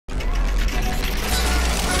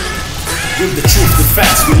With the truth, the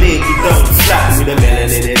facts, we lay it down flat. With a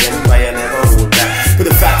melanated empire, never hold back. Put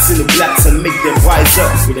the facts in the blacks and make them rise up.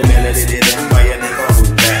 With a melanated empire, never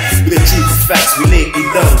hold back. With the truth, the facts, we lay it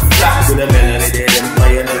down flat. With a melanated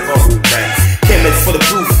empire, never hold back. Came in for the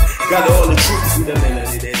proof, got all the truth. With a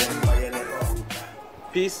melanated empire, never hold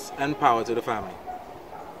back. Peace and power to the family.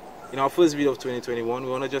 In our first video of 2021, we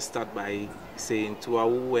want to just start by saying to our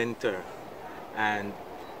M.E Intro and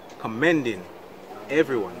commending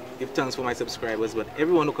everyone. Give thanks for my subscribers, but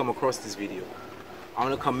everyone who come across this video, I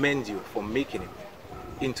want to commend you for making it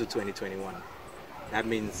into 2021. That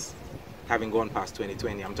means having gone past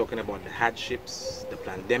 2020. I'm talking about the hardships, the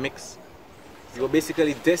pandemics. You were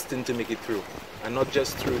basically destined to make it through, and not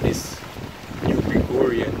just through this new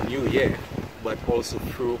Gregorian New Year, but also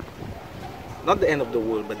through not the end of the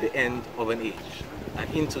world, but the end of an age, and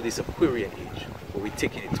into this Aquarian age, where we're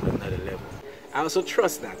taking it to another level. I also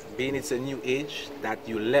trust that, being it's a new age, that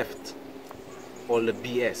you left all the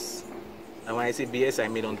BS. And when I say BS, I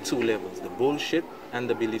mean on two levels, the bullshit and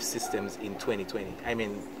the belief systems in 2020. I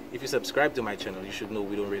mean, if you subscribe to my channel, you should know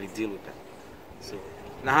we don't really deal with that. So,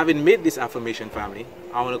 now having made this affirmation, family,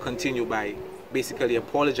 I want to continue by basically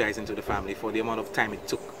apologizing to the family for the amount of time it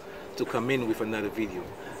took to come in with another video.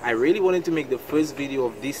 I really wanted to make the first video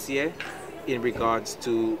of this year in regards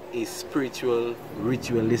to a spiritual,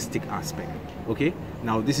 ritualistic aspect. Okay,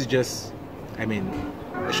 now this is just,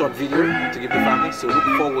 a short video to give the family, so look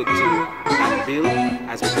forward to and build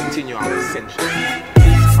as we continue our ascension.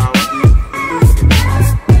 Peace, power.